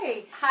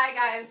Hi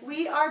guys.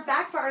 We are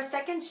back for our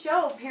second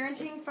show,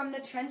 Parenting from the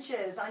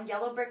Trenches, on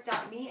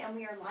yellowbrick.me, and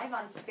we are live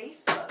on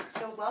Facebook.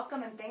 So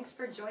welcome and thanks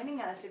for joining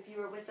us. If you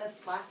were with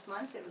us last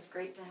month, it was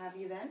great to have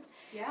you then.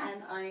 Yeah.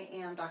 And I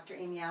am Dr.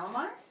 Amy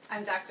Alamar.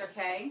 I'm Dr.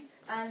 Kay.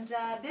 And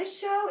this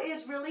show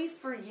is really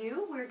for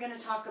you. We're going to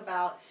talk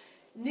about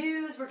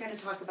news, we're going to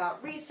talk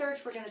about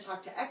research, we're going to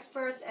talk to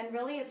experts, and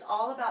really it's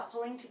all about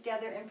pulling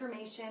together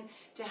information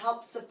to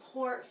help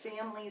support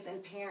families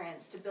and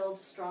parents to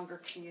build stronger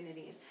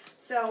communities.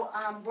 So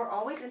we're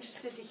always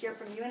interested to hear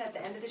from you, and at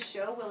the end of the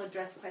show we'll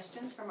address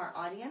questions from our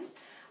audience.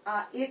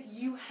 If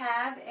you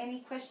have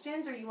any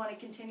questions or you want to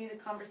continue the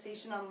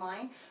conversation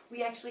online,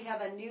 we actually have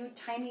a new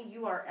tiny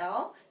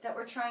URL that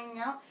we're trying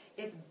out.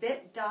 It's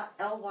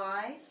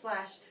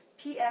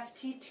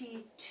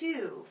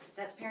bit.ly/PFTT2.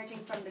 That's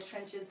Parenting from the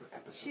Trenches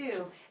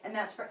 2, and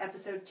that's for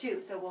episode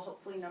 2. So we'll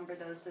hopefully number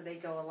those so they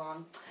go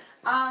along.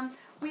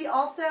 We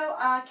also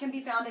can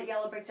be found at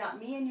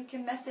yellowbrick.me, and you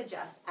can message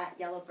us at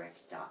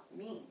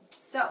yellowbrick.me.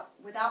 So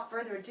without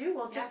further ado,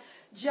 we'll just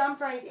jump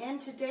right in.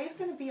 Today's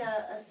going to be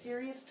a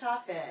serious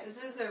topic.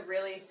 This is a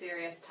really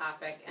serious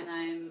topic, and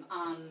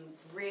I'm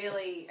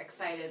really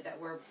excited that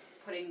we're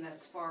putting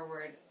this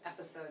forward,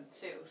 episode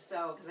 2.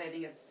 So because I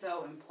think it's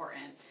so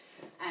important.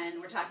 And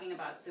we're talking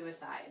about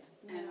suicide,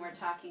 and we're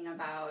talking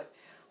about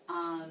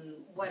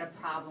what a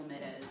problem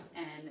it is,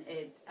 and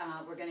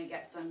we're going to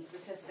get some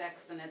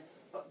statistics, and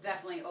it's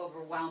definitely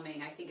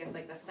overwhelming. I think it's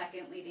like the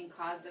second leading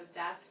cause of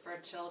death for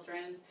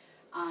children,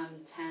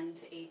 10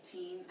 to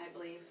 18, I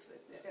believe,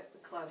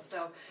 close.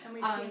 So, and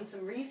we've seen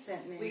some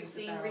recent news. We've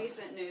seen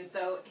recent news.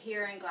 So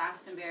here in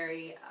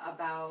Glastonbury,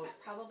 about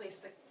probably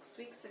 6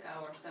 weeks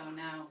ago or so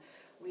now,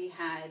 we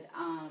had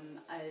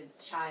a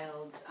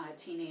child, a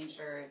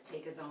teenager,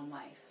 take his own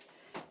life.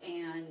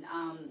 And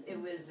it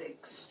was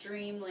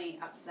extremely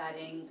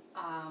upsetting,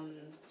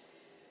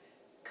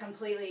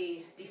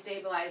 completely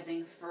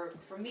destabilizing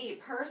for me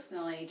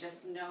personally,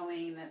 just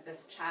knowing that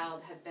this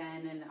child had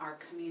been in our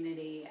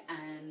community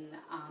and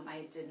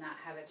I did not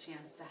have a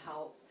chance to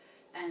help.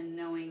 And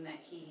knowing that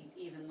he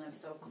even lived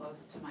so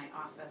close to my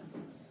office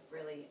was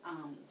really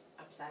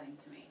upsetting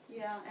to me.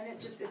 Yeah, and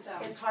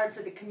it's hard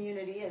for the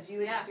community, as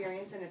you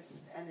experience, and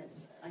it's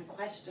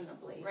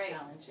unquestionably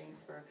challenging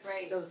for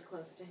those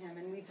close to him.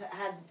 And we've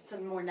had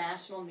some more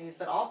national news,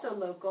 but also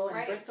local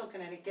in Bristol,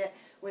 Connecticut,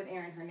 with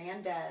Aaron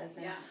Hernandez,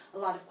 and a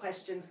lot of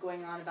questions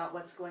going on about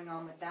what's going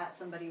on with that.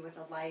 Somebody with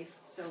a life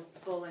so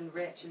full and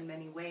rich in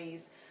many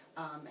ways,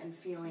 and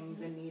feeling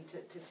the need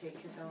to take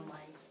his own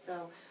life.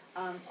 So.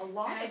 A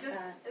lot and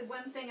of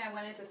one thing I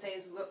wanted to say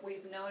is what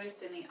we've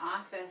noticed in the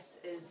office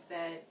is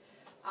that,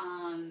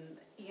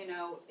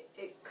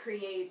 it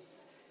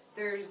creates,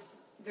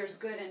 there's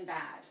good and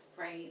bad,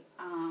 right?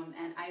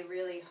 And I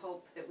really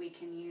hope that we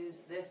can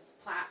use this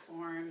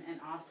platform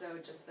and also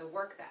just the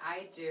work that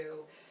I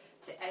do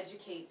to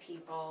educate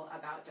people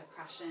about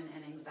depression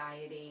and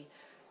anxiety.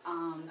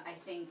 I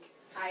think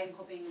I'm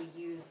hoping we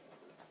use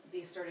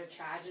these sort of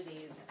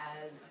tragedies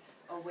as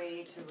a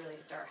way to really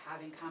start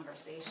having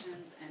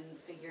conversations and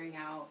figuring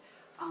out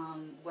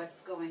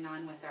what's going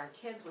on with our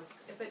kids.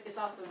 But it's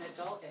also an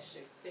adult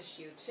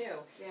issue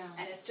too. Yeah.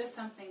 And it's just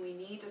something we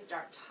need to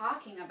start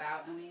talking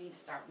about, and we need to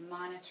start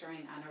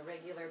monitoring on a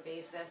regular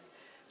basis,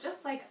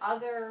 just like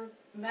other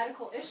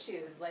medical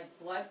issues like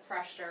blood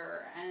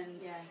pressure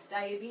and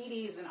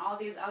diabetes and all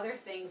these other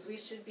things. We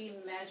should be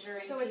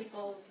measuring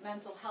people's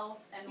mental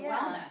health and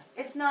wellness.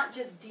 It's not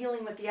just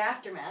dealing with the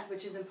aftermath,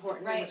 which is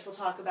important, which we'll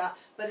talk about,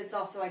 but it's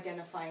also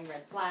identifying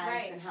red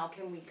flags and how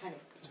can we kind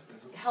of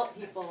help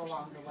people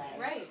along the way.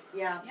 Right.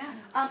 Yeah.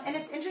 And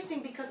it's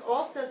interesting because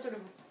also sort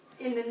of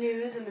in the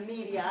news and the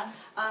media,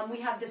 we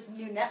have this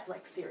new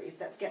Netflix series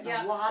that's getting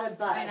a lot of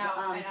buzz. I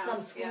know.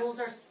 Some schools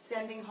are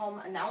sending home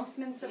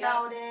announcements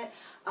about it.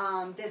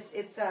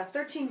 It's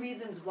 13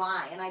 Reasons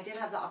Why, and I did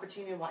have the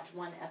opportunity to watch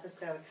one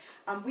episode.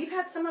 We've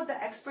had some of the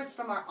experts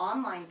from our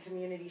online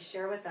community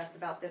share with us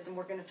about this, and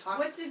we're going to talk.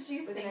 What did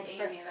you think,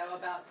 Amy, though,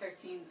 about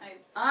 13?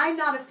 I'm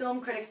not a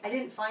film critic. I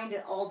didn't find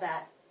it all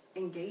that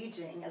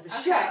engaging as a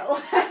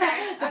show.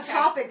 The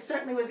topic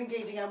certainly was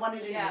engaging. I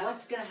wanted to know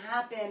what's going to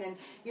happen, and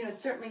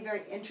certainly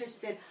very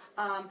interested.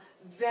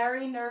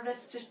 Very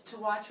nervous to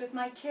watch with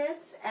my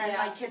kids, and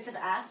my kids have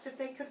asked if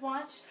they could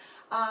watch.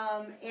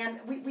 And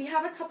we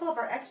have a couple of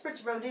our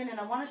experts wrote in, and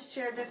I want to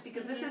share this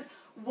because this is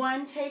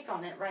one take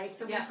on it, right?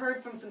 So we've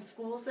heard from some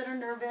schools that are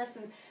nervous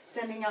and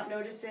sending out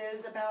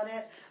notices about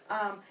it.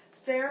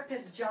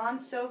 Therapist John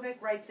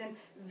Sovic writes in,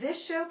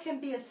 this show can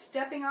be a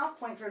stepping off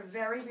point for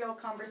very real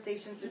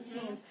conversations with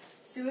teens.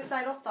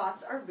 Suicidal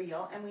thoughts are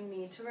real, and we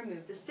need to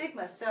remove the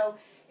stigma. So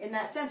in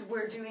that sense,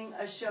 we're doing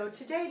a show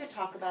today to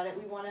talk about it.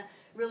 We want to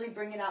really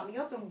bring it out in the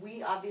open.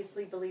 We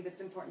obviously believe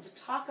it's important to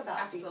talk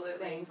about these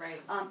things.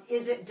 Right.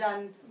 Is it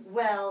done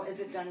well? Is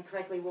it done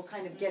correctly? We'll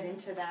kind of get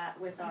into that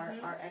with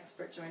our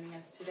expert joining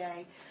us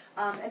today.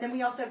 And then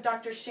we also have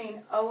Dr.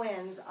 Shane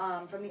Owens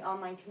from the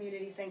online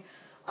community saying,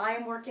 I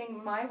am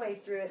working my way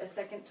through it a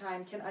second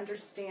time, can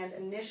understand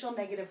initial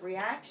negative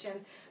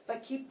reactions,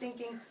 but keep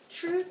thinking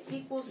truth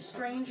equals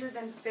stranger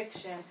than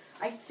fiction.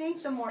 I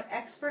think the more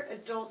expert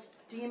adults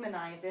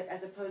demonize it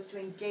as opposed to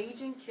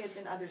engaging kids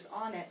and others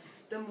on it,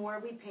 the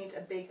more we paint a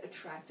big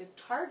attractive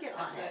target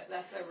on it.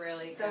 That's a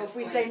really good So if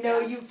we point, say no,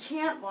 yeah. you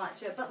can't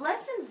watch it. But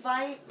let's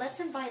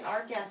invite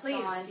our guests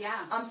Please, on.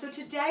 yeah. So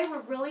today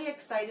we're really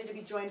excited to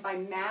be joined by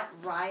Matt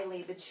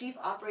Riley, the Chief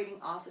Operating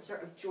Officer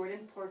of Jordan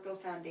Porco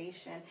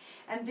Foundation.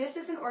 And this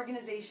is an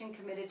organization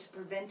committed to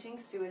preventing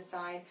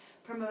suicide,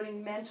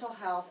 promoting mental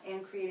health,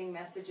 and creating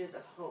messages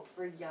of hope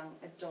for young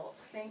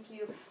adults. Thank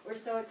you. We're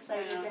so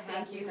excited to have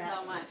Thank you Matt,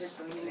 so much.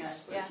 for joining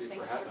us. Yeah, Thank you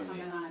thanks for for having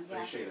coming me. on. Yeah.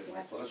 Appreciate it.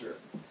 My pleasure.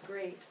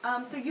 Great.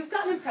 So you've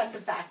got an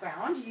impressive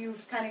background.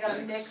 You've kind of got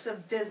Thanks. a mix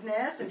of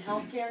business and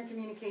healthcare and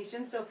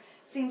communication. So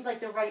seems like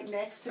the right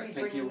mix to be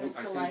bringing this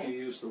to life. I think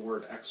you used the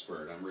word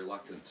expert. I'm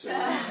reluctant to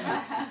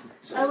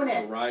Own to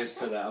it. rise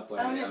to that, but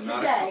Own it I'm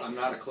today.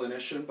 not a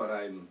clinician, but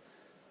I'm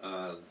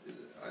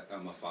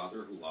a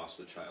father who lost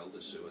a child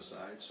to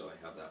suicide, so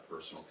I have that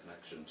personal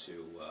connection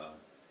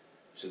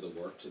to the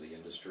work, to the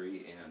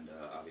industry, and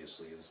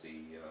obviously as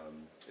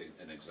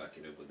an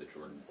executive with the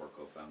Jordan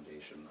Porco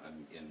Foundation,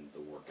 I'm in the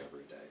work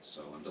every day.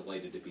 So I'm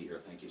delighted to be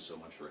here. Thank you so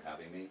much for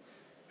having me.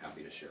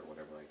 Happy to share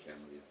whatever I can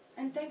with you.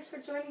 And thanks for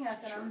joining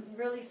us. And Sure. I'm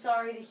really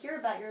sorry to hear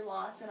about your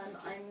loss, and Thank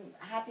you.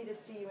 I'm happy to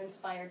see you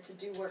inspired to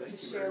do work Thank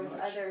to you share very with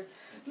much. others.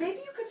 Thank you. Maybe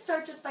you could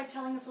start just by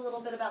telling us a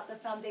little bit about the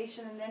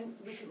foundation, and then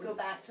we could Sure. go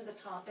back to the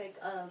topic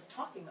of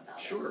talking about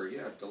it. Sure,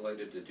 yeah,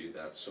 delighted to do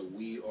that. So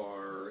we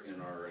are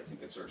in I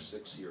think it's our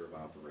 6th year of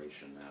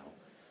operation now.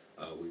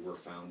 We were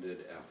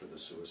founded after the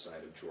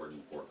suicide of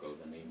Jordan Porco,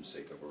 the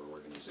namesake of our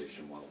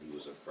organization, while he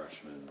was a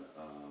freshman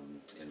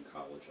in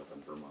college up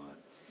in Vermont.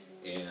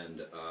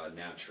 And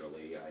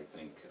naturally, I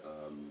think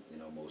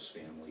most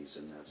families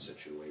in that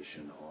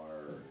situation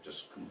are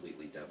just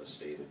completely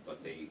devastated,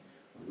 but they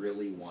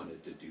really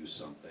wanted to do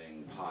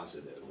something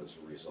positive as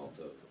a result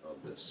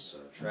of this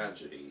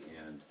tragedy.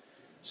 And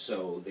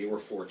so they were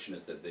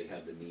fortunate that they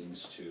had the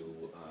means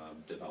to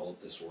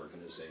develop this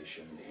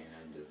organization,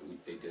 and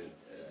they did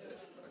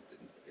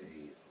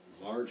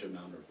a large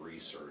amount of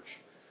research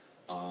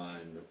on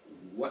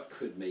what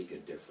could make a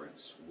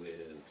difference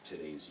with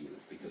today's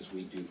youth, because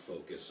we do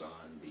focus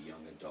on the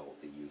young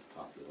adult, the youth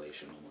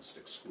population almost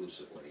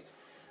exclusively.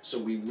 So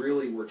we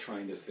really were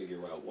trying to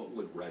figure out what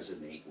would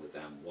resonate with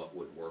them, what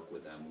would work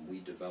with them. We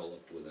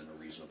developed within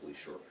a reasonably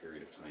short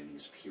period of time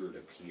these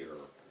peer-to-peer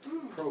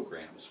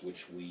programs,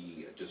 which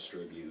we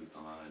distribute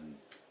on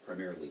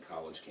primarily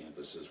college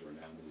campuses. We're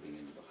now moving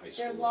into the high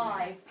school. They're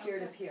live,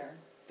 peer-to-peer.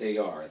 They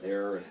are.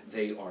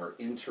 They are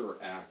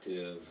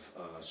interactive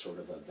sort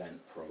of event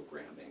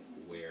programming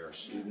where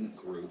student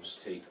groups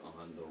take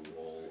on the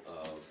role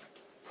of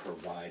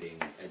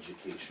providing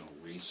educational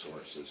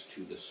resources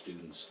to the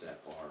students that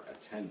are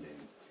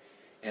attending.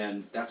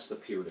 And that's the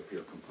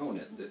peer-to-peer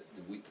component. That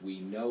we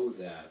know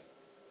that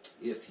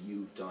if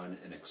you've done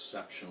an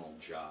exceptional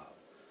job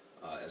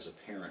as a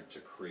parent to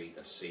create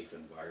a safe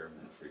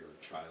environment for your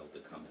child to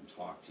come and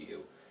talk to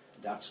you,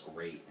 that's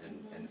great,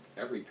 and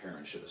every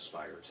parent should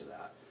aspire to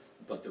that.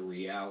 But the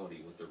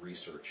reality, what the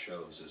research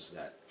shows, is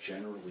that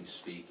generally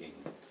speaking,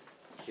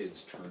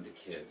 kids turn to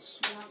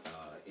kids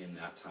in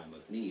that time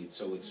of need.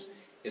 So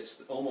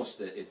it's almost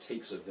that it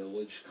takes a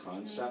village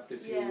concept,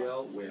 if you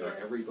will, where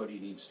everybody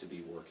needs to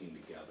be working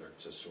together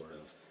to sort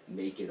of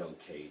make it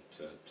okay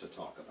to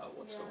talk about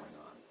what's going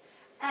on.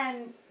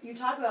 And you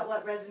talk about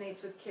what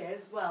resonates with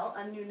kids. Well,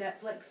 a new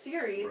Netflix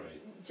series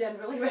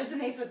generally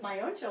resonates with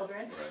my own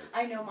children.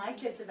 Right. I know my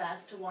kids have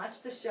asked to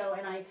watch the show,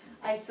 and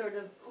I sort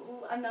of,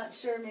 I'm not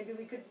sure, maybe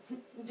we could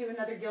do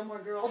another Gilmore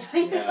Girls,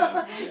 keep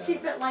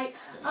it light.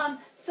 Yeah.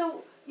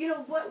 So,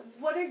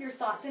 what are your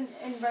thoughts and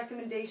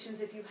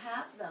recommendations, if you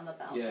have them,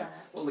 about that?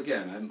 Well,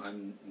 again,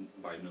 I'm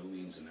by no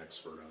means an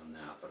expert on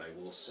that, but I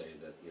will say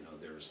that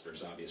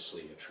there's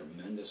obviously a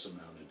tremendous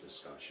amount of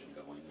discussion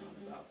going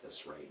on about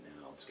this right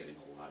now. It's getting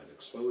a lot of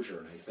exposure,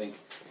 and I think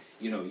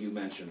you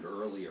mentioned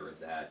earlier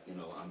that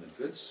on the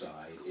good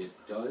side, it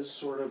does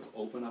sort of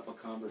open up a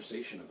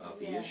conversation about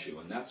the issue,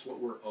 and that's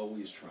what we're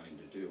always trying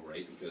to do,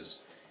 right? Because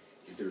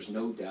there's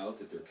no doubt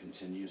that there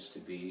continues to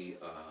be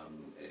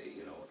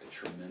a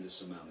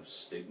tremendous amount of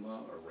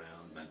stigma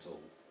around mental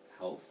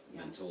health,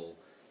 mental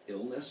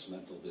illness,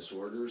 mental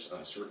disorders,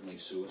 certainly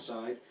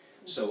suicide.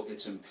 So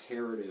it's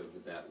imperative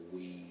that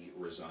we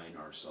resign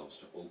ourselves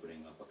to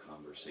opening up a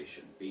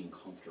conversation, being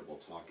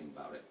comfortable talking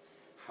about it.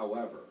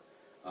 However,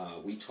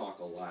 we talk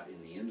a lot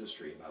in the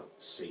industry about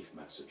safe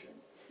messaging.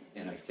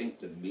 And I think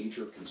the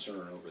major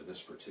concern over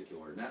this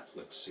particular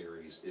Netflix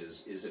series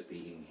is it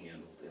being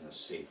handled in a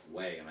safe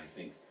way? And I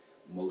think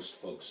most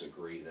folks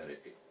agree that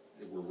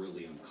we're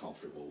really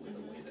uncomfortable with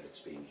the way that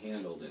it's being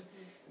handled. It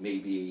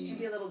maybe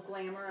a little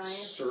glamorized.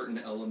 Certain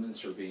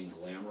elements are being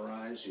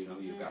glamorized.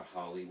 You've got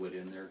Hollywood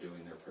in there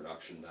doing their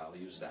production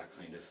values, that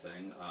kind of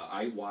thing.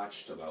 I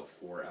watched about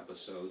 4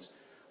 episodes.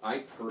 I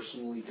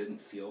personally didn't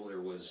feel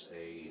there was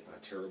a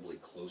terribly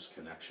close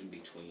connection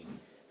between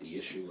the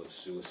issue of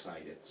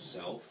suicide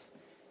itself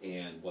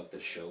and what the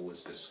show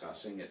was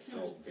discussing. It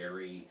felt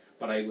very,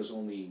 but I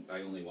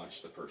only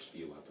watched the first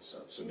few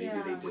episodes, so maybe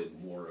they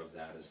did more of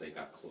that as they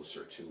got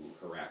closer to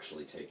her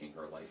actually taking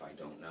her life. I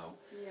don't know.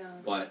 Yeah.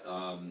 But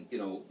you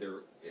know,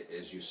 there,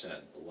 as you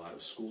said, a lot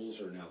of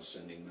schools are now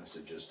sending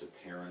messages to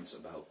parents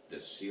about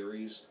this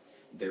series.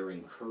 They're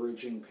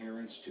encouraging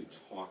parents to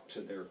talk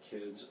to their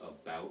kids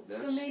about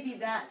this. So maybe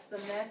that's the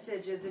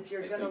message: is if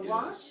you're going to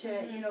watch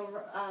it, you know,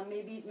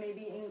 maybe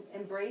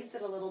embrace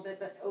it a little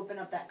bit, but open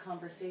up that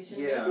conversation.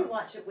 Yeah. Maybe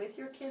watch it with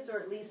your kids, or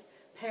at least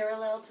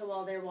parallel to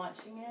while they're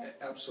watching it.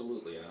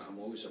 Absolutely, I'm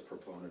always a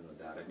proponent of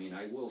that. I mean,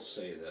 I will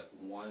say that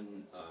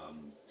one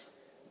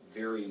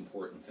very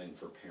important thing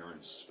for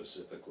parents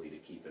specifically to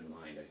keep in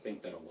mind, I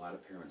think that a lot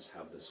of parents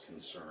have this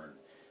concern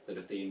that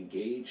if they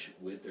engage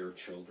with their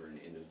children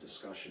in a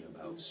discussion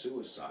about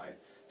suicide,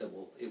 that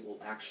it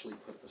will actually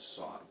put the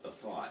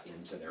thought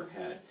into their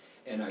head.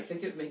 And I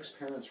think it makes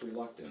parents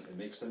reluctant. It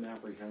makes them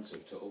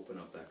apprehensive to open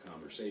up that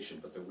conversation.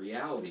 But the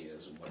reality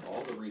is, and what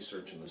all the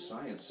research and the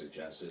science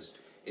suggests, is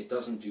it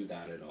doesn't do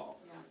that at all.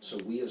 Yeah. So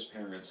we as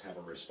parents have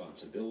a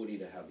responsibility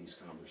to have these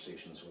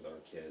conversations with our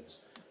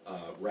kids,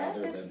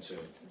 rather than to...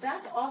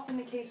 That's often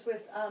the case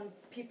with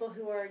people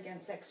who are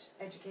against sex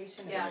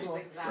education in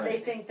schools. Exactly. They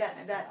think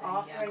that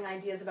offering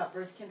ideas about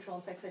birth control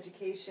and sex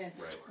education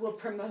will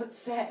promote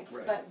sex,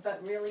 but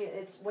really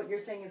it's what you're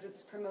saying is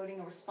it's promoting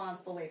a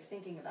responsible way of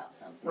thinking about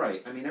something.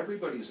 Right. I mean,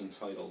 everybody's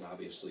entitled,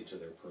 obviously, to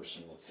their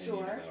personal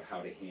opinion about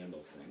how to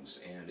handle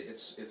things, and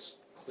it's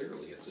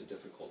clearly a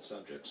difficult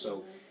subject.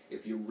 So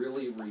if you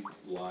really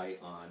rely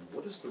on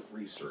what does the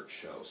research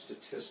show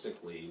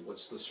statistically,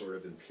 what's the sort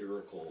of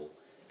empirical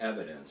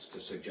evidence to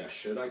suggest,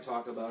 should I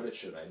talk about it,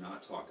 should I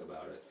not talk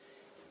about it?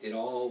 It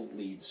all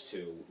leads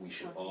to, we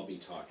should all be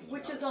talking about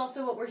it. Which is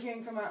also what we're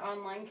hearing from our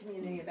online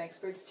community of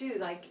experts too,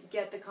 like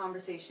get the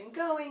conversation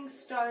going,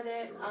 start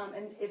it,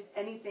 and if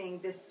anything,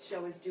 this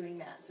show is doing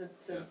that,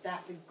 so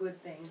that's a good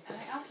thing. And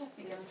I also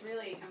think it's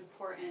really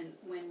important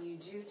when you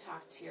do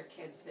talk to your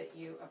kids that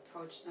you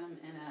approach them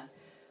in a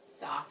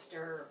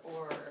softer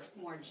or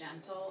more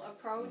gentle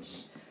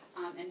approach,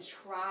 and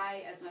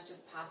try as much as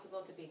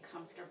possible to be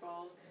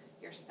comfortable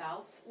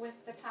yourself with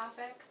the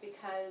topic,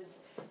 because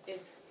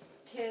if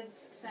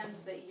kids sense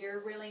that you're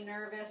really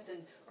nervous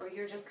or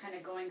you're just kind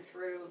of going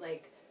through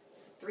like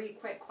 3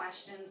 quick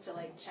questions to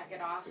like check it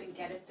off and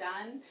get it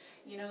done,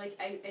 you know, like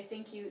I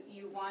think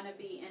you want to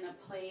be in a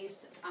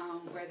place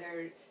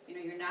where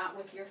you're not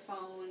with your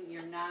phone,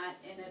 you're not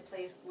in a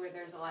place where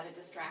there's a lot of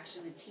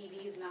distraction, the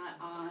TV's not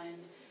on.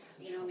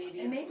 You know, maybe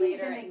and it's maybe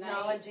later even at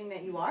acknowledging night.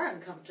 that you are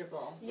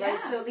uncomfortable, Yeah,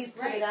 right? So at least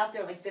put it out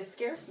there, like this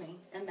scares me,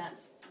 and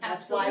that's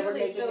Absolutely. why we're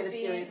making it a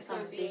being, serious so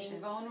conversation.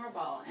 being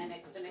vulnerable and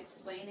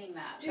explaining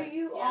that. Do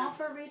you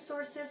offer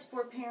resources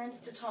for parents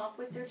to talk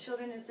with their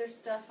children? Is there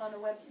stuff on a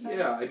website?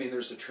 Yeah, I mean,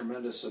 there's a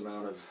tremendous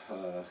amount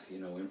of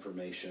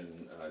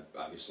information,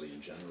 obviously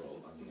in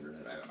general on the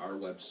internet. Our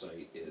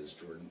website is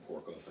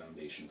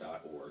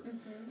jordanporcofoundation.org,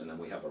 and then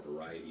we have a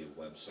variety of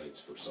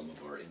websites for some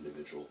of our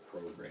individual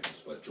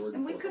programs. But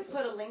And we could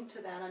put a link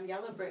to that on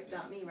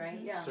yellowbrick.me, right?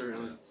 Yeah.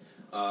 Certainly.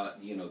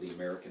 The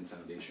American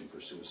Foundation for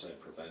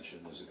Suicide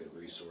Prevention is a good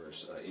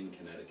resource. In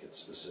Connecticut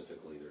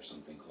specifically, there's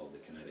something called the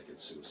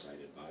Connecticut Suicide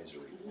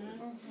Advisory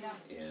Board,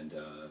 and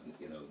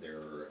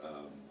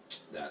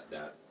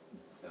that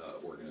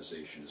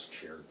organization is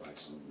chaired by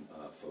some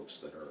folks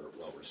that are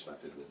well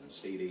respected within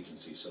state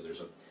agencies. So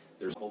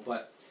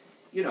but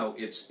you know,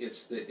 it's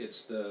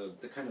the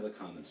kind of the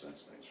common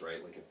sense things,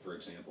 right? Like, if, for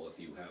example, if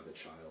you have a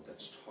child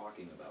that's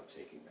talking about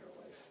taking their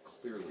life,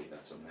 clearly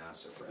that's a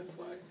massive red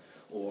flag.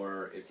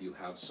 Or if you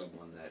have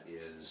someone that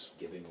is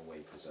giving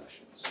away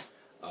possessions,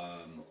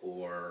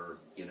 or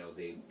you know,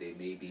 they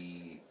may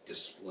be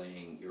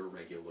displaying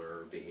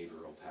irregular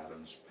behavioral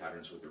patterns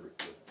with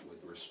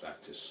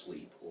respect to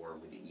sleep or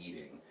with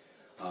eating,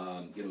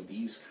 you know,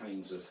 these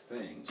kinds of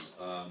things.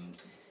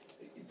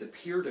 The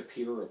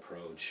peer-to-peer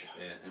approach,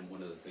 and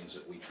one of the things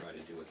that we try to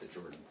do at the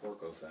Jordan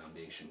Porco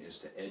Foundation, is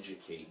to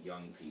educate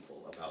young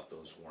people about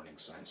those warning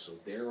signs, so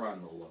they're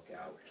on the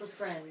lookout. For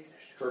friends.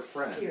 For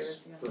friends.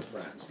 Peers, yeah. For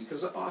friends.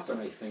 Because often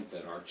I think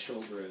that our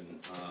children,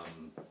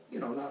 you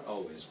know, not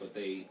always, but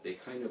they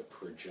kind of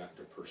project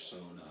a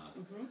persona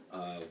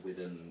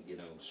within, you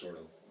know, sort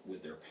of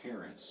with their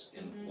parents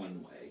in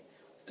one way,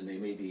 and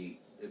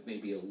it may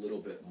be a little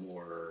bit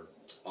more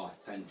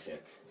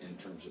authentic in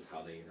terms of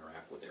how they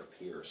interact with their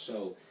peers.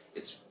 So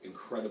it's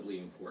incredibly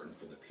important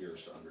for the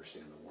peers to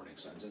understand the warning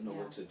signs and know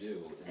what to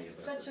do in the It's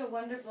event. such a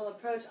wonderful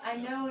approach. I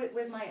know it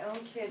with my own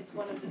kids.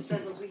 One of the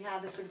struggles we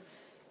have is sort of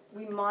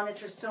we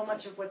monitor so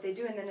much of what they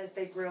do, and then as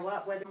they grow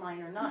up, whether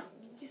mine or not,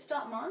 you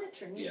stop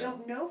monitoring. You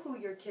don't know who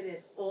your kid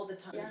is all the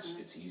time.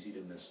 It's easy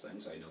to miss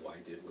things. I know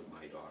I did with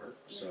my daughter.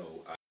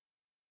 So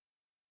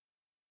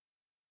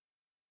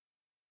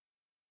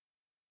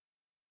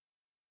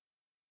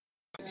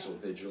So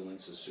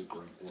vigilance is super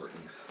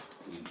important.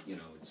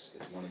 It's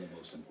one of the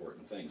most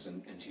important things.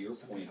 And to your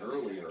point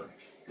earlier,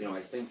 you know,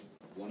 I think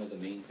one of the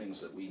main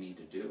things that we need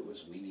to do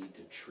is we need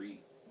to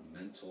treat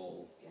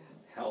mental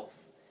health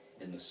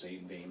in the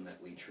same vein that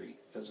we treat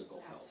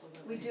physical health.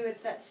 Absolutely. We do.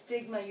 It's that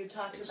stigma you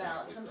talked about.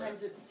 Exactly Sometimes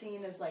correct. it's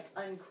seen as like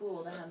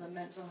uncool to have a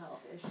mental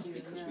health issue.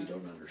 Because yeah. we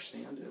don't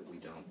understand it, we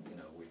don't,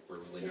 we're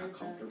really not Scares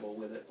comfortable us.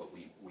 with it, but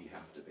we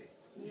have to be.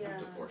 We Yeah. have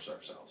to force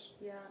ourselves.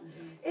 Yeah.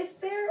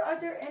 Mm-hmm. Are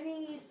there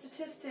any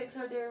statistics?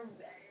 Are there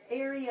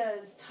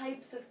areas,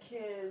 types of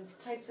kids,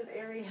 types of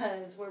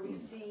areas where we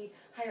see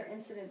higher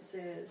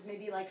incidences?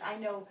 Maybe like I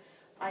know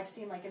I've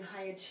seen like in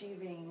high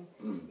achieving,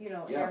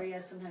 Yeah.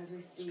 areas sometimes we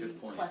see good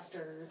point.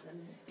 clusters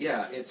and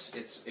Yeah,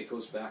 it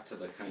goes back to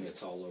the kind of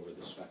it's all over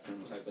the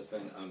spectrum type of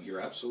thing. You're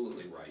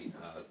absolutely right.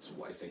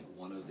 I think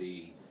one of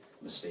the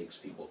mistakes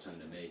people tend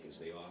to make is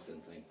they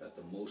often think that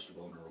the most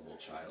vulnerable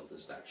child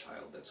is that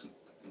child that's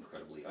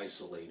incredibly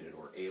isolated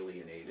or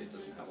alienated,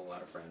 doesn't have a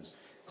lot of friends.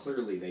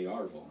 Clearly they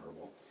are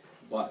vulnerable.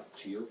 But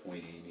to your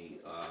point, Amy,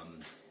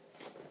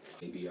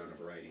 maybe on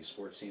a variety of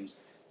sports teams,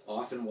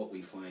 often what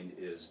we find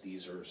is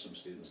these are some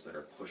students that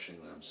are pushing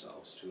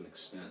themselves to an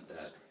extent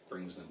that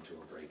brings them to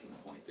a breaking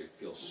point. They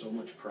feel so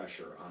much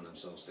pressure on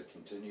themselves to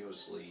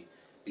continuously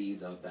be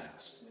the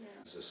best.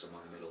 This is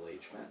among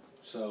middle-aged men.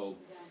 So,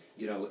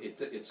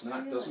 it's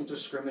not doesn't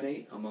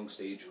discriminate amongst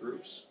age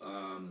groups.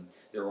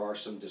 There are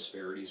some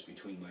disparities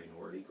between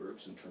minority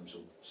groups in terms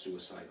of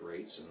suicide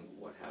rates and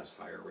what has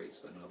higher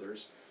rates than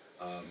others.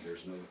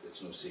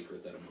 It's no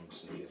secret that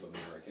amongst Native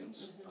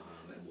Americans,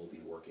 and we'll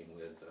be working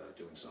with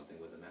doing something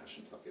with the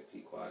Mashantucket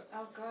Pequot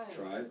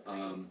tribe.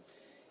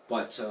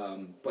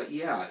 But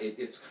yeah,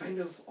 it's kind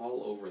of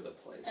all over the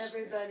place.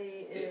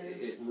 everybody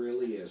is. It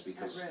really is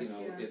because at risk,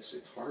 yeah.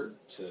 it's hard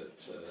to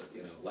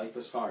life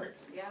is hard.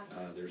 Yeah.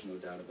 There's no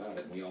doubt about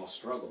it, and we all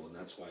struggle, and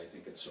that's why I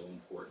think it's so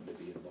important to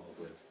be involved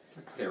with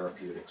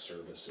therapeutic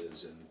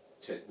services and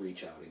to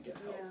reach out and get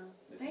help.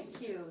 Yeah. if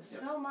Thank need you to. Yep.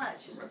 so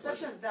much. My Such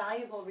pleasure. a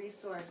valuable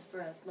resource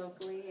for us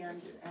locally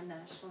and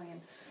nationally.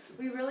 And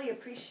we really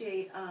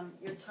appreciate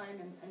your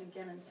time. And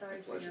again, I'm sorry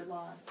My for your pleasure.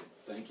 loss.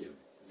 It's Thank you.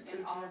 great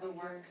And to all have the you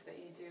here. work that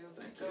you do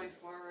Thank you. going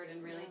forward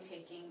and really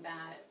taking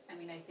that,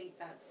 I think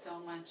that's so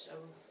much of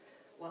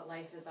what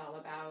life is all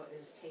about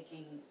is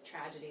taking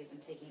tragedies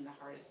and taking the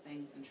hardest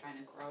things and trying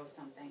to grow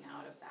something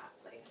out of that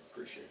place.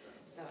 Appreciate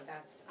that. So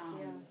that's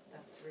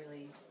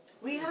really.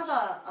 We have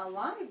a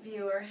live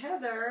viewer,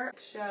 Heather,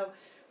 show.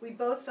 We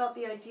both felt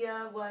the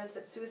idea was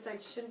that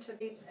suicide shouldn't have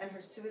been, and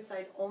her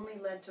suicide only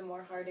led to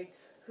more heartache.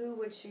 Who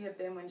would she have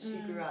been when she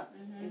grew up?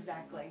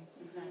 Exactly.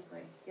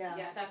 Yeah.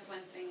 Yeah, that's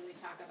one thing we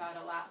talk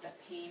about a lot, that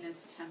pain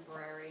is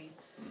temporary,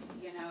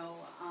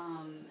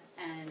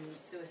 and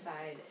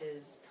suicide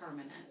is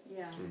permanent.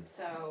 Yeah.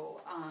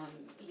 So,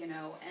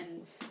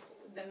 and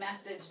the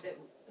message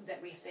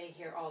that we say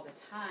here all the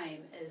time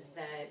is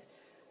that,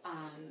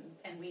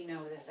 and we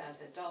know this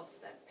as adults,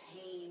 that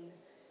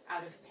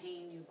out of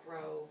pain you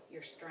grow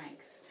your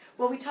strength.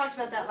 Well, we talked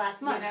about that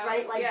last month,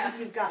 right? Like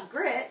you've got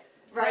grit,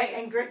 right?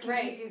 And grit can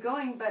keep you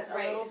going, but a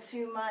little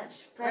too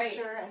much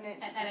pressure,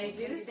 and I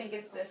do think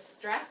it's the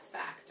stress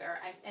factor.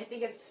 I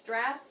think it's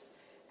stress,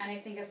 and I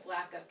think it's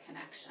lack of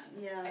connection.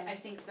 Yeah. I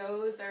think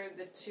those are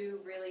the two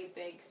really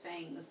big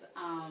things,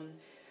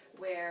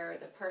 where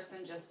the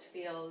person just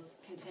feels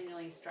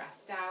continually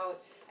stressed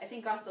out. I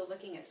think also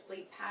looking at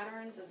sleep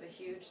patterns is a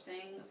huge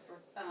thing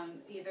for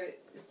either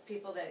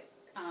people that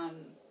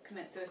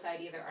commit suicide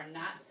either are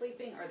not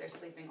sleeping or they're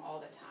sleeping all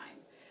the time.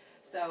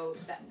 So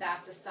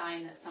that's a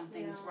sign that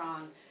something's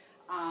wrong.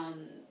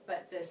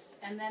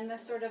 And then the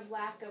sort of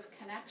lack of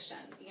connection,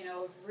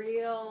 of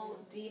real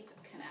deep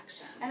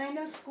connection. And I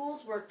know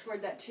schools work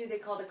toward that too. They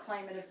call it a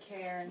climate of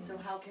care. And so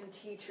how can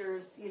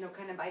teachers,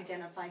 kind of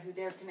identify who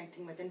they're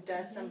connecting with? And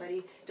does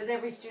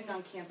every student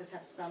on campus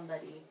have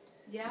somebody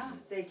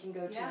they can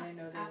go to and I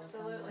know they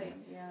absolutely.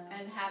 will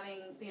And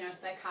having,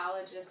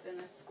 psychologists in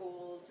the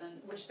schools,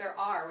 and which there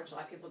are, which a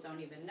lot of people don't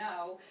even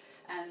know,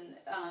 and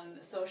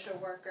social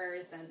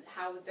workers and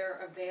how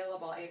they're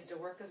available. I used to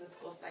work as a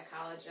school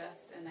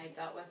psychologist, and I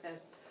dealt with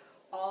this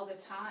all the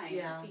time,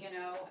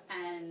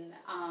 and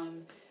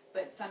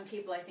but some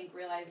people I think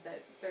realize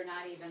that they're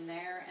not even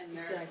there, and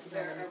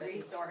they're a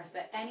resource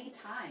at any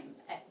time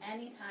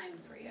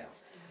for you.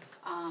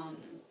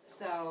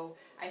 So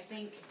I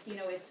think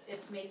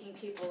it's making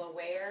people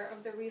aware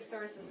of the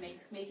resources,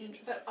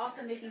 but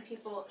also making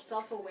people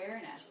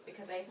self-awareness,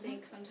 because I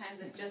think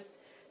sometimes it just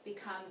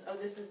becomes, oh,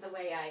 this is the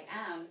way I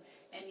am,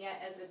 and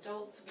yet as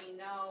adults we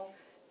know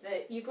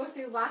that you go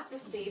through lots of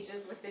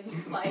stages within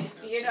your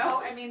life,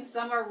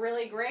 some are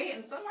really great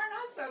and some are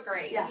not so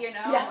great, and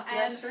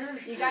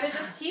you got to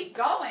just keep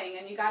going,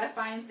 and you got to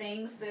find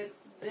things that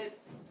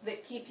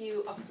keep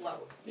you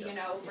afloat,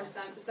 for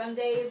some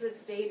days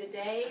it's day to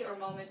day or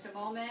moment to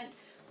moment,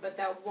 but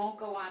that won't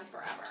go on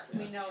forever.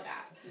 We know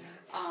that.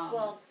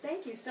 Well,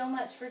 thank you so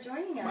much for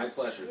joining us. My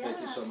pleasure. Thank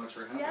you so much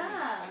for having me.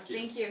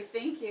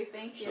 Thank you.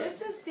 Sure.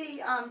 This is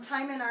the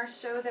time in our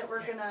show that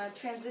we're going to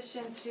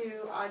transition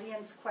to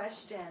audience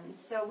questions.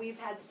 So we've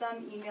had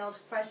some emailed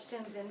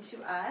questions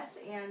into us,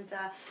 and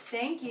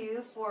thank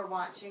you for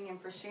watching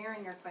and for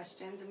sharing your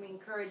questions, and we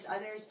encourage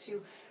others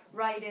to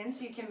write in,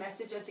 so you can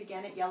message us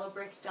again at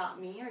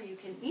yellowbrick.me, or you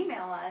can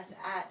email us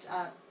at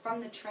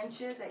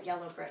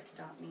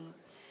fromthetrenches@yellowbrick.me.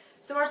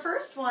 So our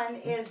first one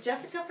is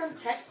Jessica from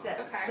Texas.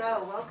 Okay.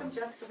 So welcome,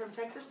 Jessica from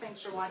Texas. Thanks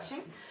for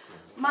watching.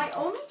 My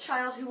only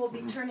child, who will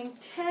be turning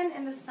 10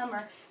 in the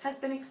summer, has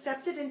been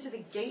accepted into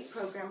the GATE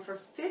program for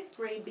 5th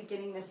grade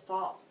beginning this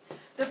fall.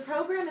 The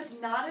program is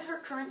not at her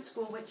current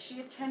school, which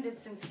she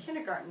attended since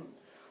kindergarten.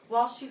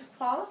 While she's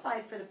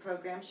qualified for the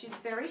program, she's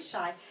very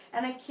shy,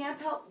 and I can't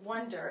help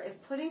wonder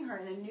if putting her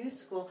in a new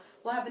school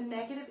will have a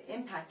negative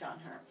impact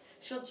on her.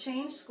 She'll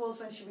change schools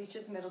when she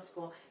reaches middle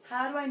school.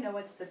 How do I know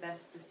what's the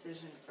best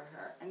decision for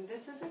her? And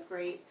this is a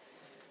great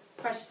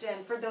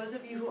question. For those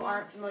of you who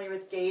aren't familiar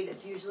with GATE,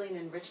 it's usually an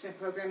enrichment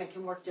program. It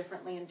can work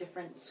differently in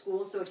different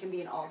schools. So it can be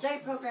an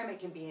all-day program. It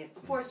can be a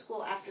before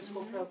school, after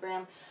school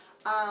program.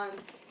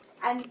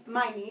 And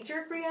my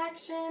knee-jerk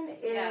reaction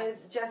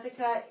is,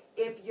 Jessica,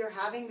 if you're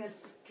having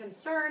this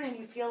concern and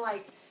you feel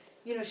like,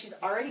 you know, she's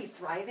already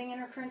thriving in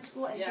her current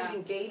school and she's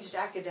engaged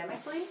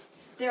academically,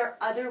 there are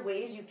other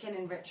ways you can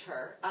enrich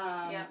her.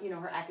 You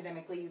know, her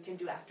academically. You can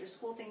do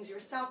after-school things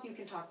yourself. You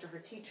can talk to her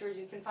teachers.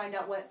 You can find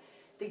out what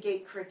the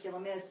GATE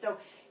curriculum is. So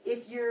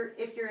if you're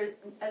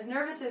as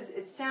nervous as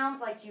it sounds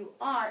like you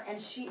are,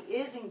 and she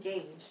is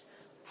engaged,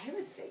 I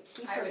would say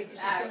keep her, because she's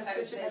going to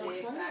switch to middle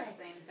school anyway.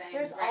 Same thing.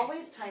 There's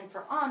always time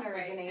for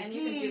honors and APs. And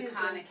you can do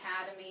Khan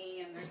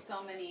Academy, and there's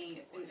so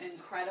many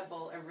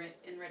incredible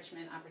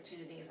enrichment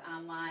opportunities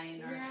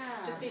online, or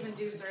just even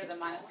do sort of the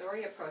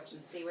Montessori approach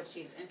and see what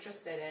she's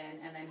interested in,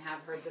 and then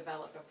have her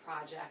develop a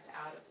project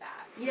out of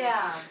that.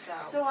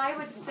 So I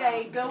would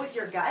say go with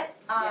your gut.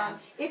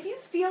 If you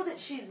feel that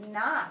she's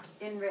not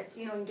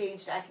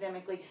engaged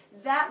academically,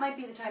 that might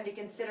be the time to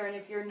consider. And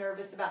if you're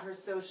nervous about her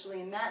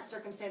socially in that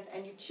circumstance,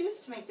 and you choose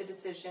to make the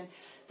decision,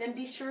 then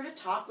be sure to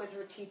talk with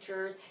her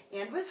teachers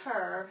and with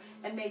her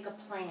and make a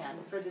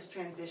plan for this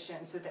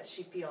transition so that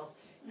she feels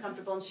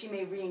comfortable, and she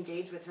may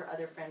re-engage with her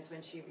other friends when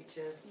she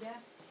reaches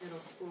middle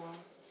school.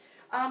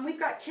 We've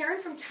got Karen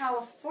from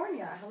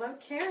California. Hello,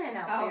 Karen,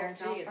 out there in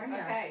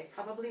California. Okay.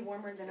 Probably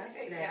warmer than us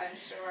today. Yeah,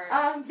 sure.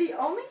 The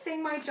only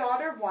thing my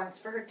daughter wants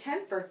for her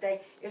 10th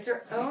birthday is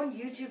her own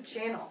YouTube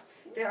channel.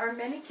 There are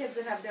many kids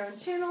that have their own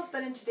channels,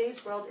 but in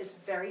today's world, it's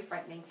very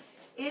frightening.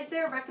 Is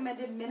there a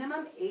recommended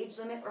minimum age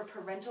limit or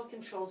parental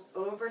controls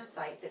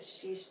oversight that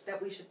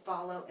we should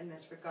follow in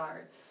this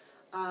regard?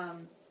 I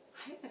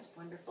think it's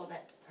wonderful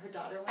that her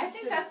daughter wants to. I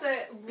think that's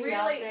a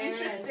really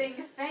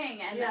interesting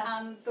thing,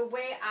 and the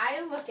way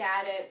I look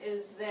at it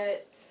is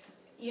that,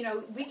 you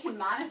know, we can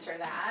monitor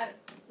that,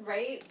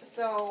 right?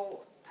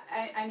 So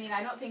I mean,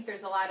 I don't think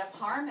there's a lot of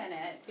harm in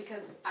it,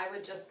 because I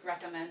would just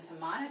recommend to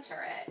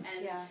monitor it.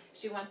 And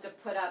she wants to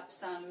put up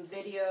some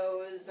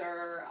videos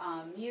or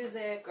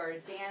music or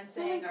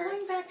dancing. Well,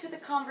 going back to the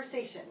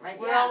conversation, right?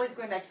 We're always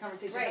going back to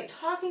conversation. But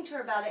talking to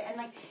her about it, and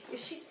like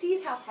if she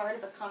sees how hard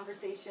of a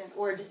conversation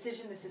or a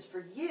decision this is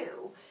for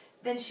you,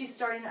 then she's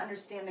starting to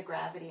understand the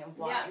gravity and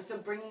why. And so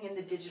bringing in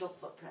the digital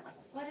footprint, like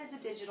what is a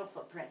digital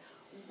footprint?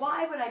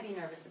 Why would I be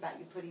nervous about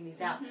you putting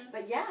these out?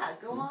 But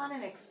go on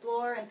and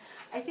explore. And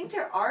I think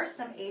there are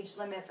some age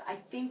limits. I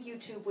think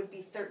YouTube would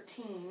be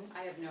 13.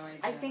 I have no idea.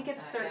 I think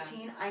it's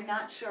 13. I'm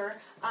not sure.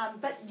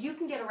 But you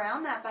can get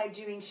around that by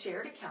doing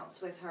shared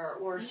accounts with her,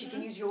 or she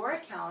can use your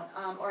account.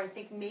 Or I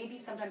think maybe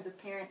sometimes with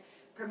parent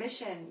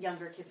permission,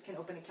 younger kids can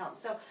open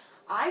accounts. So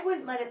I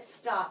wouldn't let it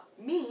stop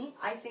me.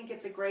 I think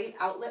it's a great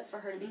outlet for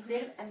her to be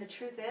creative. And the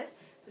truth is,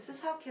 this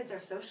is how kids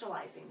are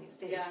socializing these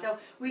days. So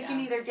we can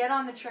either get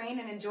on the train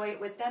and enjoy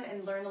it with them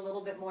and learn a little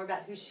bit more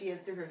about who she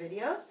is through her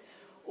videos,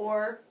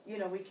 or, you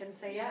know, we can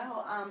say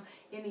no.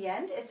 In the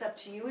end, it's up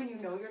to you, and you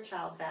know your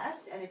child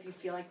best. And if you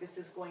feel like this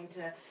is going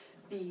to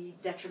be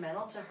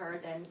detrimental to her,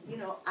 then, you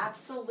know,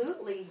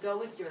 absolutely go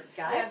with your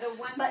gut. Yeah, the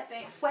one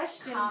thing,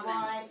 question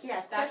comments.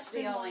 why. That's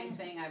the only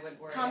thing I would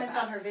worry comments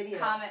about. on her videos.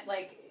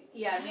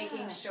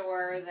 Making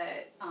sure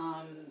that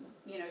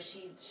you know,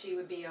 she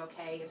would be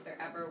okay if there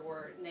ever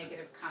were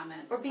negative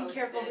comments or be posted.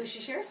 Careful who she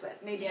shares with.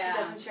 Maybe she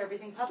doesn't share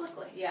everything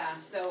publicly.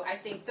 So I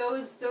think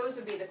those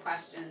would be the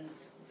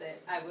questions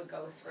that I would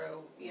go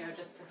through, you know,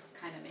 just to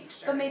kind of make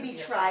sure. But maybe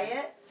try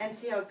it and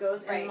see how it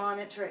goes and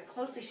monitor it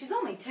closely. She's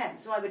only 10,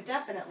 so I would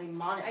definitely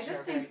monitor I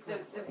just very think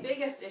closely. the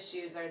biggest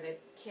issues are the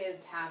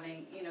kids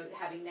having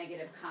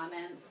negative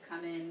comments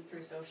come in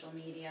through social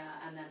media,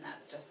 and then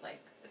that's just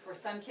like, for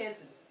some kids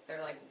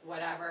they're like,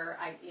 whatever,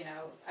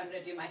 I'm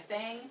going to do my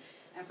thing.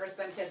 And for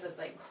some kids, it's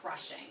like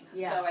crushing.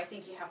 So I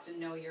think you have to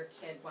know your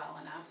kid well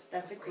enough.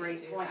 That's a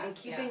great point. And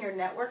keeping your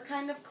network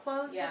kind of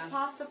closed if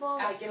possible.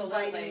 Absolutely.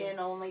 Like inviting in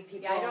only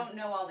people. Yeah, I don't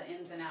know all the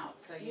ins and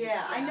outs. So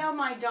I know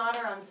my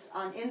daughter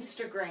on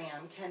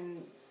Instagram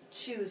can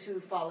choose who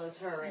follows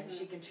her, and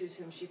she can choose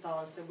whom she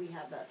follows. So we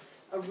have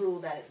a rule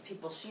that it's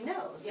people she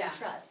knows and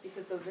trusts,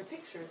 because those are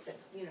pictures that,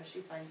 you know, she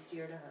finds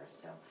dear to her.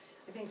 So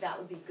I think that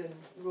would be a good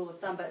rule of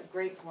thumb, but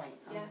great point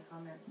on the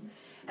comments.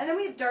 And then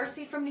we have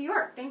Darcy from New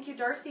York. Thank you,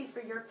 Darcy,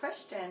 for your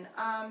question.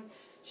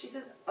 She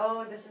says,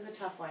 oh, this is a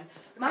tough one.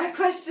 My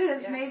question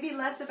is maybe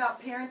less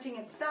about parenting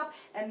itself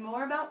and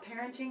more about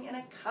parenting in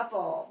a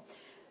couple.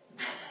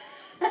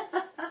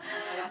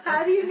 about this.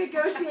 How do you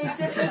negotiate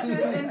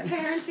differences in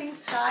parenting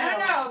style? I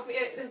don't know.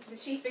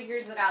 If she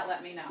figures it out,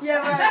 let me know. Yeah,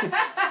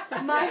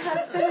 right. My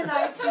husband and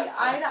I see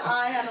eye to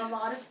eye on a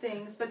lot of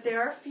things, but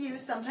there are a few,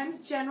 sometimes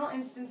general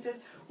instances,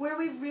 where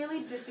we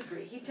really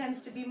disagree. He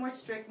tends to be more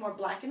strict, more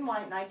black and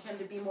white, and I tend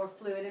to be more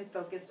fluid and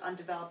focused on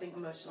developing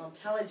emotional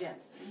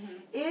intelligence. Mm-hmm.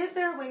 Is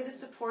there a way to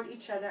support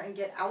each other and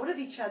get out of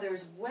each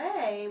other's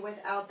way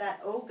without that,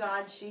 oh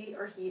God, she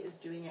or he is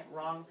doing it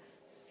wrong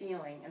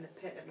feeling in the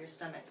pit of your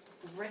stomach?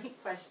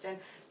 Great question.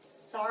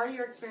 Sorry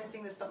you're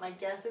experiencing this, but my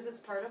guess is it's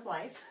part of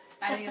life.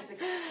 I think it's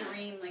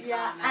extremely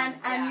yeah, common.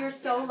 And you're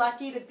so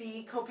lucky to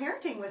be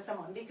co-parenting with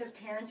someone, because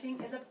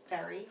parenting is a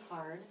very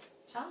hard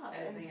job. I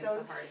and think so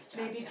it's the hardest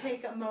job, maybe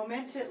take a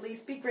moment to at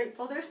least be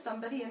grateful there's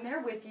somebody in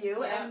there with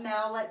you. And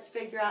now let's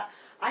figure out.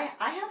 I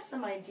have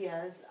some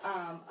ideas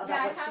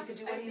about what she could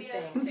do. What do you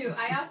think? Too.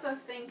 I also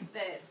think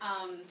that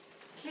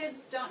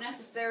kids don't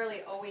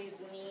necessarily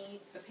always need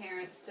the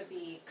parents to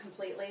be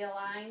completely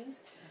aligned.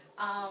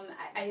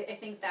 I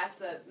think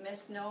that's a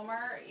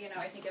misnomer. You know,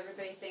 I think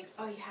everybody thinks,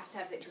 oh, you have to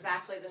have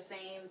exactly the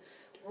same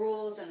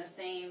rules and the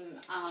same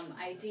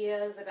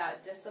ideas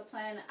about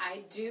discipline.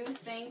 I do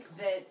think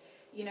that,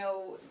 you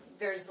know,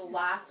 there's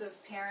lots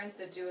of parents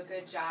that do a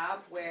good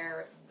job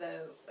where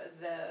the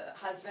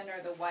husband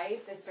or the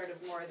wife is sort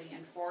of more the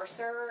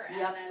enforcer, and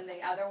then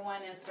the other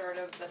one is sort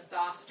of the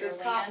softer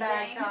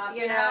landing,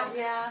 you know?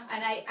 Yeah.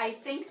 And I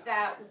think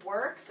that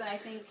works, and I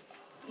think,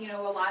 you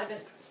know, a lot of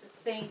us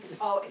think,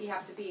 oh, you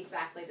have to be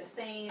exactly the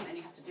same, and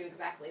you have to do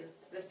exactly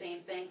the same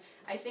thing.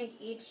 I think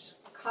each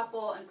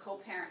couple and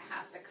co-parent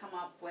has to come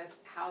up with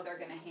how they're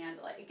going to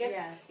handle it.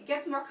 It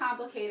gets more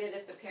complicated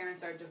if the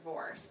parents are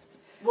divorced.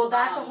 Well,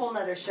 that's a whole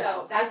nother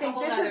show. So I think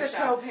this is a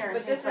co-parenting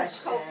But this question.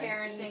 is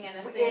co-parenting in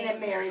the same in a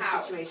married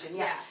house. situation.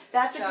 Yeah.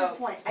 That's a good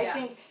point. I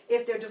think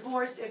if they're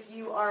divorced, if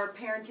you are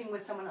parenting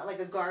with someone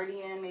like a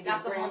guardian, maybe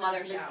that's a grandma,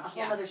 a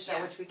whole other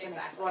show, which we can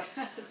explore.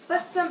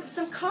 But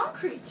some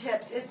concrete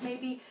tips is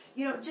maybe,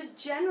 you know, just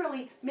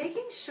generally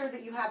making sure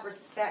that you have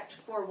respect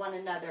for one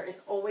another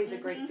is always a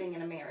great thing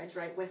in a marriage,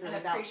 right? With or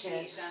without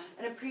kids.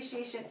 An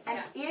appreciation. And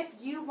if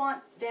you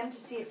want them to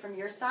see it from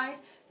your side,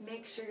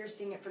 make sure you're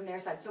seeing it from their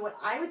side. So what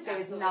I would say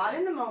is not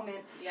in the moment.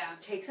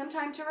 Take some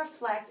time to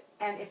reflect,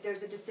 and if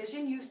there's a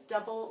decision you've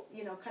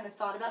kind of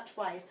thought about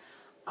twice,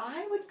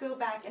 I would go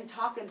back and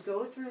talk and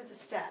go through the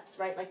steps,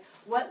 right? Like,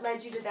 what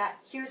led you to that?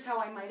 Here's how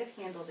I might have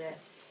handled it.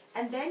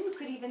 And then you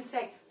could even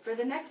say, for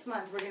the next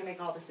month, we're going to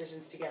make all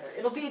decisions together.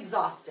 It'll be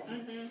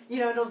exhausting. You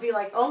know, it'll be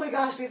like, oh my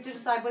gosh, we have to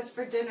decide what's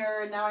for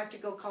dinner, and now I have to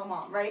go call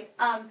mom, right?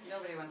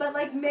 Nobody wants but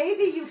like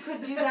maybe you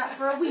could do that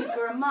for a week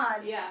or a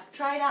month.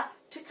 Try it out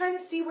to kind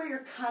of see where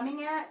you're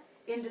coming at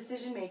in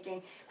decision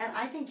making. And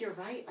I think you're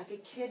right. Like, a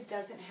kid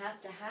doesn't have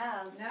to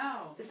have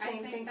the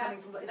same thing coming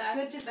from. It's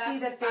good to see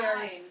that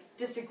there's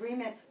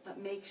disagreement, but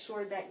make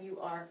sure that you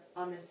are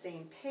on the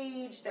same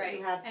page. That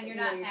you have, and you're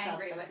not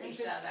angry with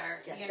each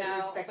other. Yes, you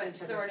know, but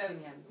sort of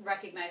opinion.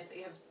 recognize that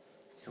you have.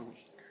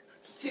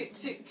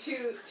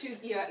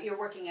 You're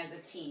working as a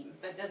team,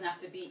 but it doesn't have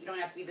to be. You don't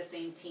have to be the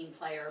same team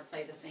player or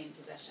play the same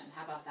position.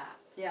 How about that?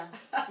 Yeah.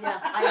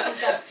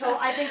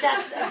 I think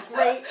that's a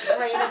great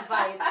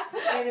advice.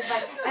 Great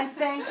advice. And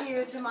thank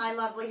you to my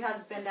lovely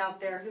husband out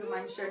there, whom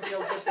I'm sure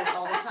deals with this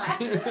all the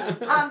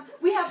time.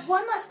 We have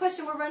one last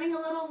question. We're running a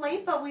little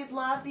late, but we'd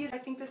love you. I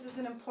think this is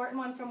an important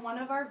one from one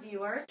of our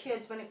viewers.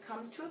 Kids, when it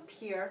comes to a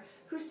peer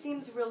who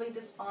seems really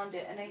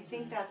despondent, and I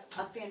think that's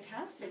a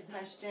fantastic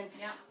question.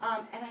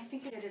 And I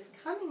think it is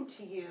coming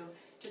to you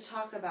to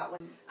talk about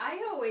what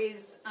I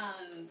always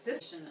this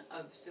question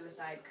of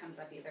suicide comes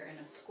up either in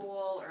a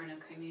school or in a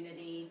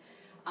community.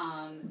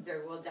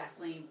 There will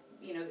definitely,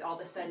 you know, all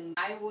of a sudden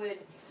I would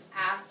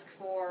ask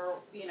for,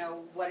 you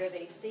know, what are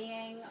they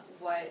seeing,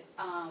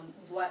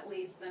 what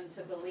leads them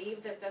to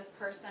believe that this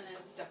person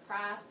is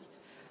depressed,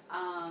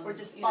 or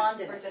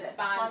despondent. You know, or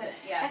despondent.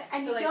 Yeah.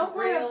 And so you don't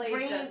really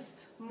want to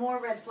raise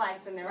more red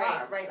flags than there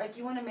are, right? Like,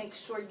 you want to make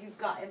sure you've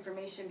got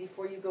information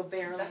before you go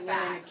barreling in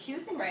and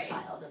accusing a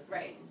child of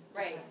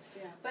Right.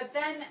 But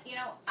then, you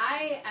know,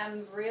 I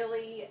am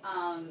really,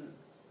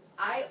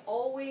 I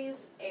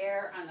always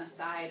err on the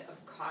side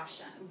of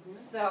caution.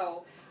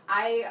 So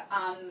I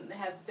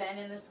have been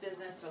in this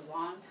business for a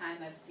long time.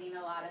 I've seen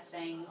a lot of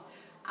things.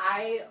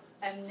 I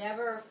am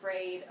never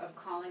afraid of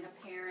calling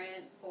a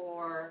parent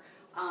or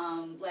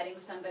letting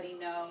somebody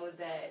know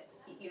that,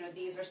 you know,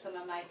 these are some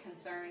of my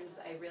concerns.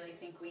 I really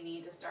think we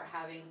need to start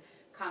having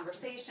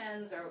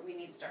conversations, or we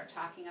need to start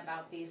talking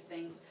about these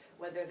things,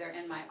 whether they're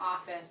in my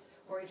office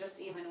or just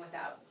even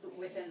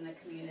within the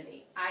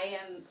community. I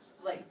am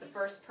like the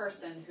first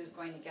person who's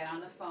going to get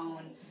on the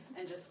phone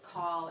and just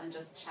call and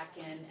just check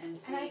in and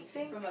see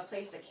from a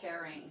place of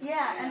caring.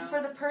 Yeah, and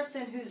for the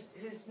person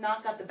who's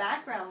not got the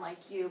background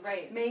like you,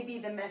 maybe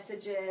the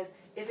message is,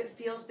 if it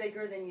feels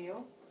bigger than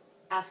you,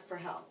 ask for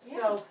help.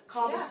 So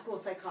call the school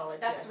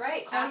psychologist. That's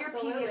right. Call your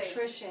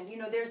pediatrician. You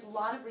know, there's a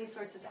lot of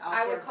resources out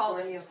there. I would call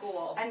for the you.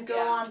 School. And go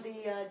on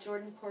the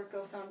Jordan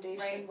Porco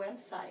Foundation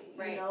website.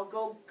 You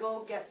know,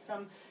 go get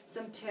some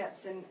some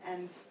tips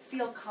and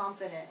feel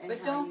confident in But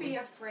how don't you, be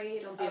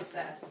afraid don't be of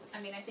afraid. this.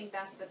 I mean, I think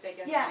that's the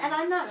biggest Yeah, thing. and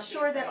I'm not Don't be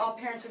sure that afraid. all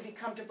parents would be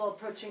comfortable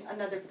approaching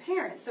another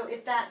parent. So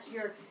if that's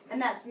your,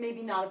 and that's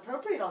maybe not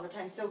appropriate all the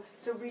time. So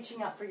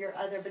reaching out for your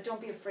other, but don't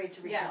be afraid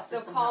to reach Yeah, out so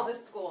for some call help. the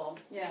school.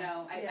 Yeah, You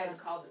know, I yeah. would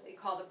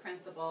call the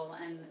principal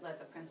and let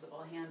the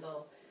principal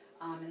handle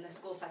and the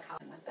school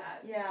psychologist with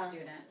that Yeah.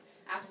 student.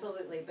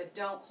 Absolutely, but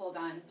don't hold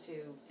on to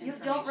You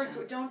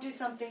information. don't do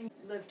something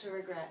you live to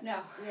regret. No.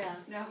 Yeah.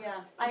 No.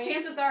 Yeah.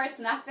 Chances are it's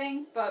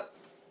nothing, but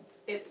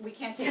we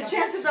can't take.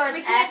 Chances are we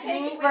it's can't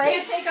acne, take, we right?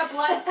 can't take a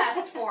blood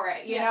test for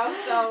it. You know,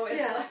 so it's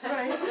Yeah,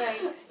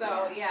 right.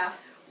 So yeah.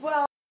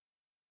 Well,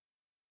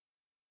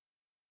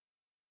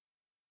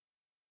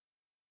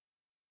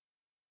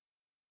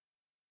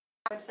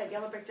 website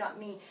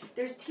yellowbrick.me.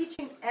 There's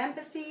teaching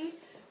empathy,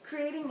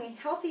 creating a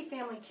healthy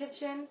family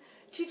kitchen,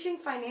 teaching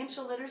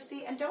financial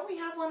literacy, and don't we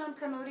have one on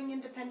promoting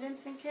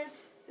independence in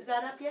kids? Is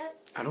that up yet?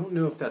 I don't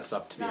know if that's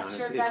up, to be Not honest.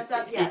 sure if that's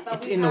up yet, but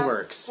it's we in the have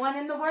works. one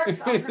in the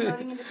works on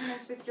promoting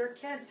independence with your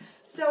kids.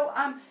 So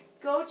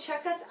go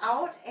check us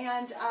out,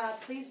 and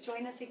please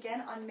join us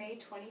again on May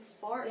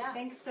 24th. Yeah.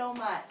 Thanks so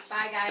much.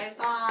 Bye, guys.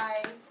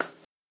 Bye.